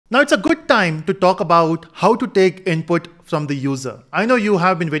Now it's a good time to talk about how to take input from the user. I know you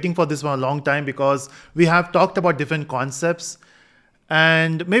have been waiting for this for a long time because we have talked about different concepts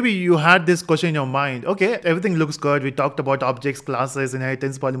and maybe you had this question in your mind. Okay, everything looks good. We talked about objects, classes,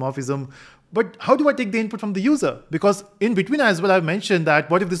 inheritance, polymorphism, but how do I take the input from the user? Because in between as well, I've mentioned that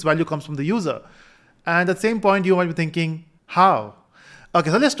what if this value comes from the user? And at the same point, you might be thinking, how?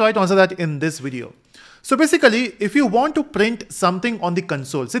 Okay, so let's try to answer that in this video. So basically, if you want to print something on the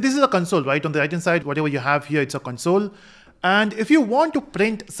console, see this is a console, right? On the right hand side, whatever you have here, it's a console. And if you want to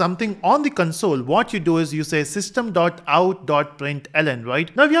print something on the console, what you do is you say System.out.println,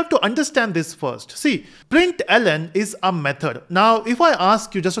 right? Now you have to understand this first. See, println is a method. Now, if I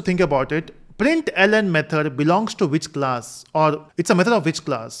ask you just to think about it, println method belongs to which class, or it's a method of which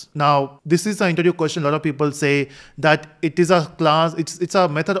class? Now, this is an interview question. A lot of people say that it is a class, it's a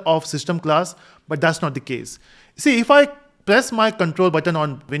method of system class, but that's not the case. See, if I press my control button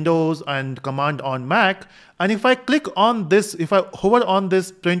on Windows and command on Mac, and if I click on this, if I hover on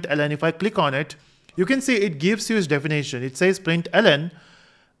this println, if I click on it, you can see it gives you its definition. It says println,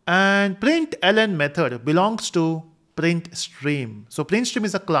 and println method belongs to print stream. So print stream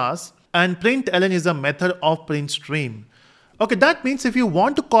is a class, and println is a method of print stream. Okay, that means if you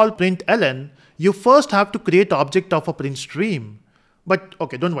want to call println, you first have to create object of a print stream. But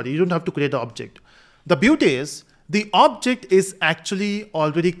okay, don't worry, you don't have to create the object. The beauty is the object is actually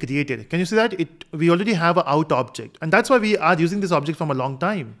already created. Can you see that? We already have an out object, and that's why we are using this object from a long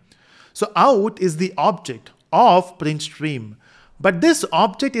time. So out is the object of print stream, but this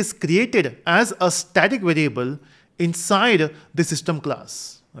object is created as a static variable inside the system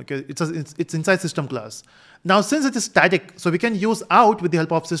class. Okay, it's inside system class. Now, since it is static, so we can use out with the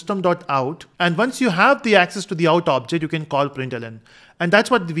help of System.out. And once you have the access to the out object, you can call println. And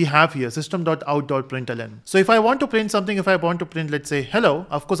that's what we have here, System.out.println. So if I want to print something, if I want to print, let's say, hello,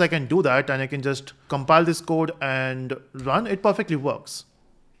 of course I can do that. And I can just compile this code and run. It perfectly works.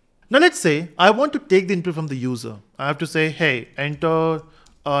 Now, let's say I want to take the input from the user. I have to say, hey, enter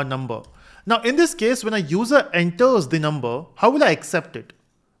a number. Now, in this case, when a user enters the number, how will I accept it?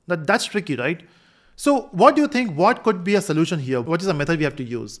 Now, that's tricky, right? So what do you think, what could be a solution here? What is a method we have to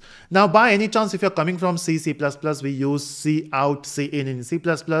use? Now, by any chance, if you're coming from C, C++, we use cout, cin in C++.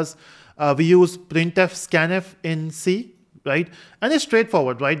 We use printf, scanf in C, right? And it's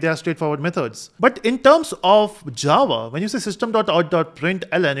straightforward, right? They are straightforward methods. But in terms of Java, when you say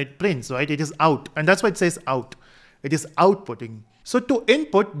System.out.println, it prints, right? It is out. And that's why it says out. It is outputting. So to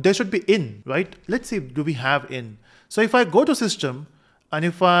input, there should be in, right? Let's see, do we have in? So if I go to system, and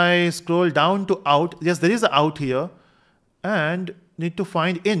if I scroll down to out, yes, there is an out here, and need to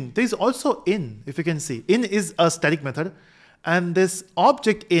find in. There is also in, if you can see. In is a static method, and this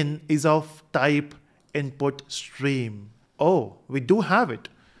object in is of type input stream. Oh, we do have it.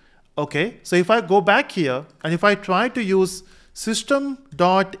 Okay, so if I go back here, and if I try to use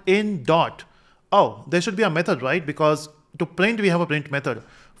system.in. Oh, there should be a method, right? Because to print, we have a print method.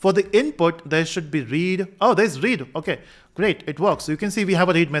 For the input, there should be read. Oh, there's read. Okay, great, it works. So you can see we have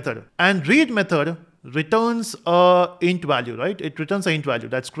a read method. And read method returns a int value, right? It returns an int value.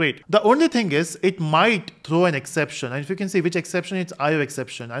 That's great. The only thing is it might throw an exception. And if you can see which exception, it's IO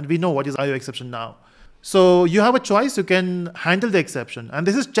exception. And we know what is IO exception now. So you have a choice. You can handle the exception. And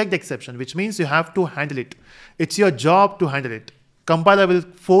this is checked exception, which means you have to handle it. It's your job to handle it. Compiler will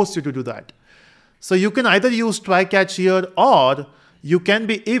force you to do that. So you can either use try catch here, or you can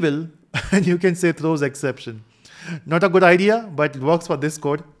be evil and you can say throws exception. Not a good idea, but it works for this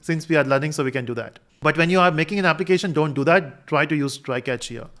code since we are learning, so we can do that. But when you are making an application, don't do that. Try to use try catch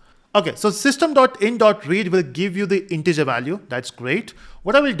here. Okay, so system.in.read will give you the integer value. That's great.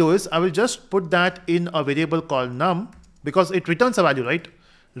 What I will do is I will just put that in a variable called num because it returns a value, right?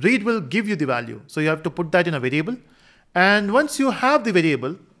 Read will give you the value. So you have to put that in a variable. And once you have the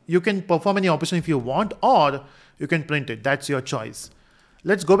variable, you can perform any operation if you want, or you can print it. That's your choice.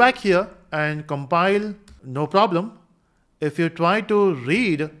 Let's go back here and compile. No problem. If you try to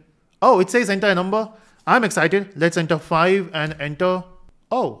read, oh, it says enter a number. I'm excited. Let's enter 5 and enter.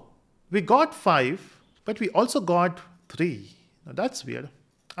 Oh, we got 5, but we also got 3. Now that's weird.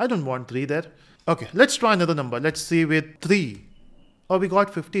 I don't want 3 there. Okay, let's try another number. Let's see with 3. Oh, we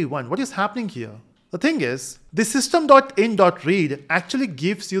got 51. What is happening here? The thing is, the system.in.read actually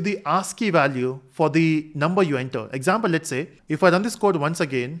gives you the ASCII value for the number you enter. Example, let's say, if I run this code once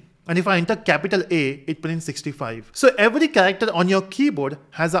again, and if I enter capital A, it prints 65. So every character on your keyboard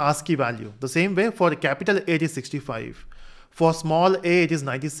has an ASCII value. The same way for capital A, it is 65. For small a, it is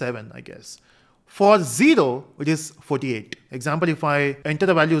 97, I guess. For 0, it is 48. Example, if I enter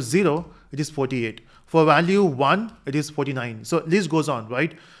the value 0, it is 48. For value 1, it is 49. So list goes on,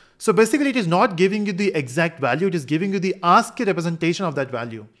 right? So basically it is not giving you the exact value, it is giving you the ASCII representation of that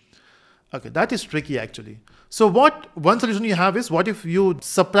value. Okay, that is tricky actually. So one solution you have is, what if you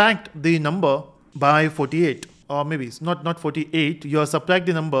subtract the number by 48, or maybe it's not 48, you subtract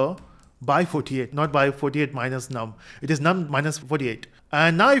the number by 48, not by 48 minus num. It is num minus 48.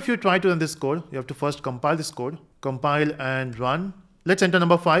 And now if you try to run this code, you have to first compile this code, compile and run. Let's enter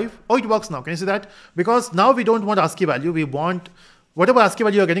number 5. Oh, it works now. Can you see that? Because now we don't want ASCII value. We want whatever ASCII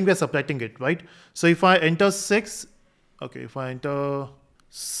value you're getting, we're subtracting it, right? So if I enter 6, okay, if I enter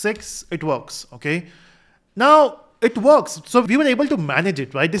 6, it works, okay? Now, it works. So we were able to manage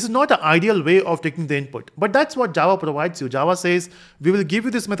it, right? This is not an ideal way of taking the input, but that's what Java provides you. Java says, we will give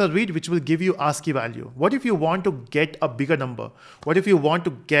you this method read, which will give you ASCII value. What if you want to get a bigger number? What if you want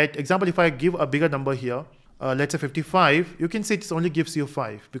to get, example, if I give a bigger number here, let's say 55, you can see it only gives you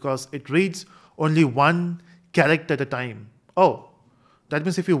 5 because it reads only one character at a time. Oh, that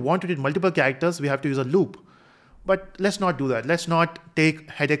means if you want to read multiple characters, we have to use a loop. But let's not do that. Let's not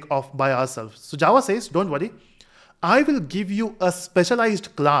take headache off by ourselves. So Java says, don't worry, I will give you a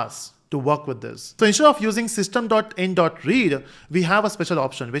specialized class to work with this. So instead of using system.in.read, we have a special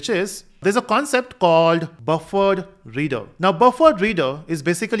option, which is, there's a concept called BufferedReader. Now, BufferedReader is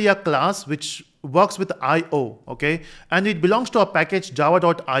basically a class which works with IO, okay? And it belongs to a package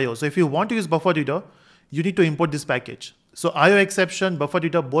java.io. So if you want to use BufferedReader, you need to import this package. So IO exception,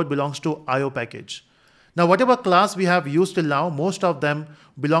 BufferedReader both belongs to IO package. Now, whatever class we have used till now, most of them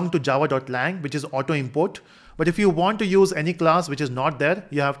belong to java.lang, which is auto import. But if you want to use any class which is not there,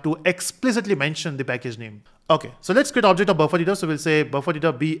 you have to explicitly mention the package name. Okay, so let's create object of BufferedReader. So we'll say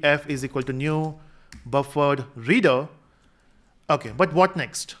BufferedReader bf is equal to new BufferedReader. Okay, but what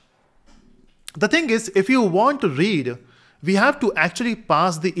next? The thing is, if you want to read, we have to actually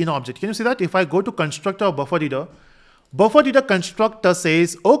pass the in object. Can you see that? If I go to constructor of BufferedReader, BufferedReader constructor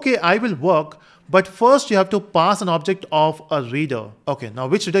says, okay, I will work, but first you have to pass an object of a reader. Okay, now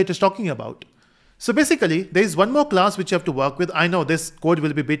which reader it is talking about? So basically, there is one more class which you have to work with. I know this code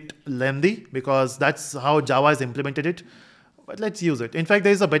will be a bit lengthy because that's how Java has implemented it, but let's use it. In fact,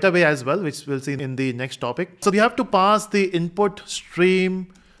 there is a better way as well, which we'll see in the next topic. So we have to pass the input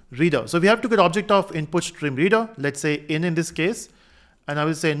stream reader. So we have to get object of input stream reader. Let's say in this case, and I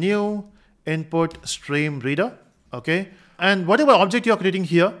will say new input stream reader. Okay. And whatever object you're creating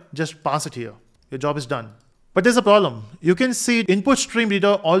here, just pass it here. Your job is done. But there's a problem. You can see input stream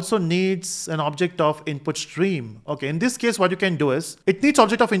reader also needs an object of input stream. Okay, in this case, what you can do is, it needs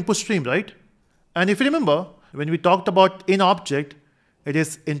object of input stream, right? And if you remember, when we talked about in object, it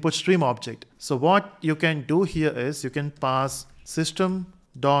is input stream object. So what you can do here is, you can pass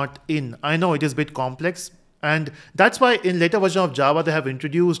system.in. I know it is a bit complex, and that's why in later version of Java, they have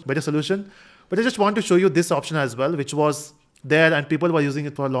introduced better solution. But I just want to show you this option as well, which was there and people were using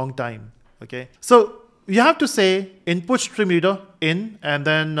it for a long time. Okay, so you have to say input stream reader in, and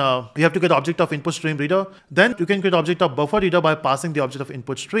then you have to get object of input stream reader. Then you can create object of buffer reader by passing the object of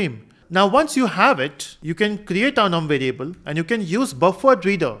input stream. Now, once you have it, you can create a num variable and you can use buffered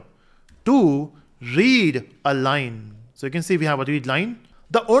reader to read a line. So you can see we have a read line.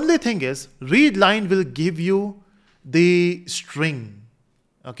 The only thing is, read line will give you the string.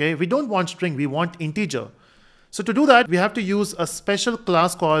 Okay, we don't want string, we want integer. So to do that, we have to use a special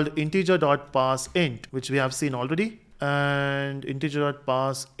class called integer.parseInt, which we have seen already, and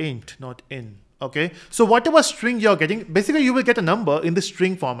integer.parseInt, not in. Okay, so whatever string you're getting, basically you will get a number in the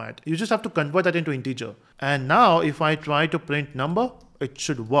string format. You just have to convert that into integer. And now if I try to print number, it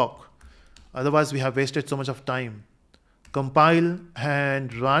should work. Otherwise, we have wasted so much of time. Compile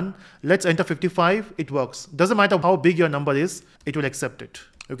and run. Let's enter 55. It works. Doesn't matter how big your number is, it will accept it.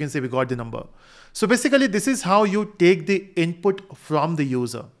 You can see we got the number. So basically, this is how you take the input from the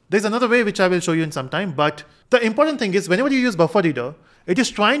user. There's another way which I will show you in some time, but the important thing is whenever you use BufferedReader, it is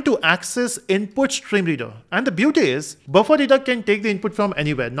trying to access input stream reader. And the beauty is BufferedReader can take the input from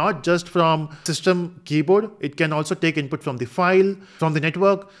anywhere, not just from system keyboard. It can also take input from the file, from the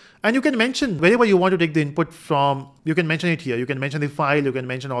network. And you can mention wherever you want to take the input from, you can mention it here. You can mention the file, you can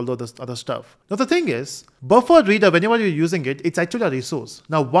mention all the other stuff. Now the thing is, BufferedReader, whenever you're using it, it's actually a resource.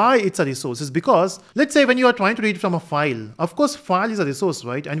 Now why it's a resource is because, let's say when you are trying to read from a file, of course file is a resource,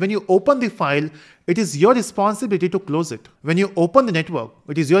 right? And when you open the file, it is your responsibility to close it. When you open the network,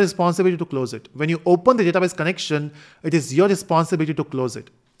 it is your responsibility to close it. When you open the database connection, it is your responsibility to close it.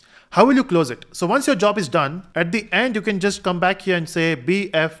 How will you close it? So once your job is done, at the end, you can just come back here and say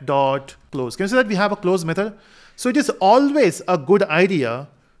bf.close. Can you see that we have a close method? So it is always a good idea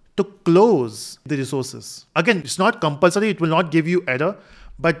to close the resources. Again, it's not compulsory. It will not give you error,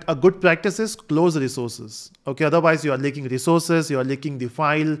 But a good practice is close the resources. Okay, otherwise you are leaking resources, you are leaking the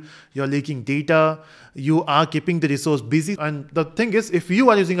file, you are leaking data, you are keeping the resource busy. And the thing is, if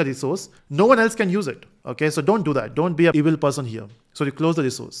you are using a resource, no one else can use it. Okay, so don't do that. Don't be an evil person here. So you close the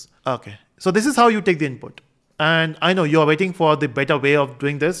resource. Okay, so this is how you take the input. And I know you are waiting for the better way of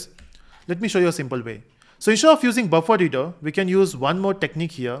doing this. Let me show you a simple way. So instead of using BufferedReader, we can use one more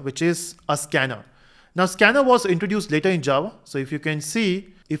technique here, which is a scanner. Now scanner was introduced later in Java. So if you can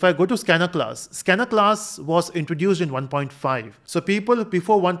see, if I go to scanner class was introduced in 1.5. So people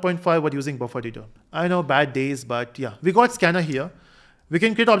before 1.5 were using BufferedReader. I know, bad days, but yeah, we got scanner here. We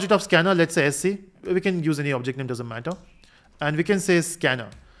can create object of scanner, let's say SC. We can use any object name, doesn't matter. And we can say scanner.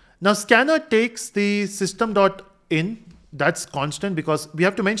 Now scanner takes the system.in, that's constant because we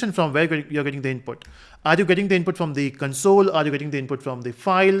have to mention from where you're getting the input. Are you getting the input from the console? Are you getting the input from the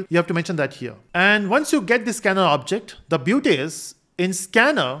file? You have to mention that here. And once you get the scanner object, the beauty is in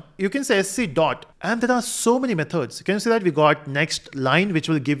scanner, you can say sc dot, and there are so many methods. Can you see that we got next line, which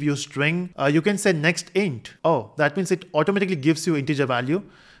will give you string. You can say next int. Oh, that means it automatically gives you integer value.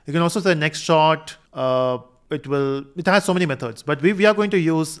 You can also say next short. It has so many methods, but we are going to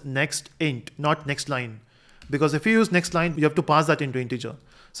use next int, not next line. Because if you use next line, you have to pass that into integer.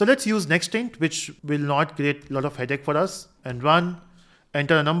 So let's use next int, which will not create a lot of headache for us, and run,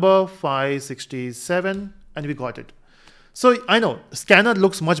 enter a number 567, and we got it. So I know scanner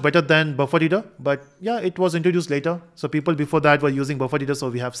looks much better than BufferedReader, but yeah, it was introduced later. So people before that were using BufferedReader, so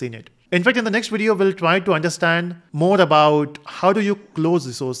we have seen it. In fact, in the next video, we'll try to understand more about how do you close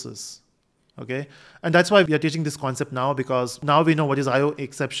resources. Okay, and that's why we are teaching this concept now, because now we know what is IO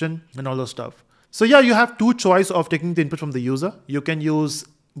exception and all those stuff. So yeah, you have two choices of taking the input from the user. You can use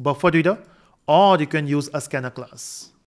BufferedReader or you can use a scanner class.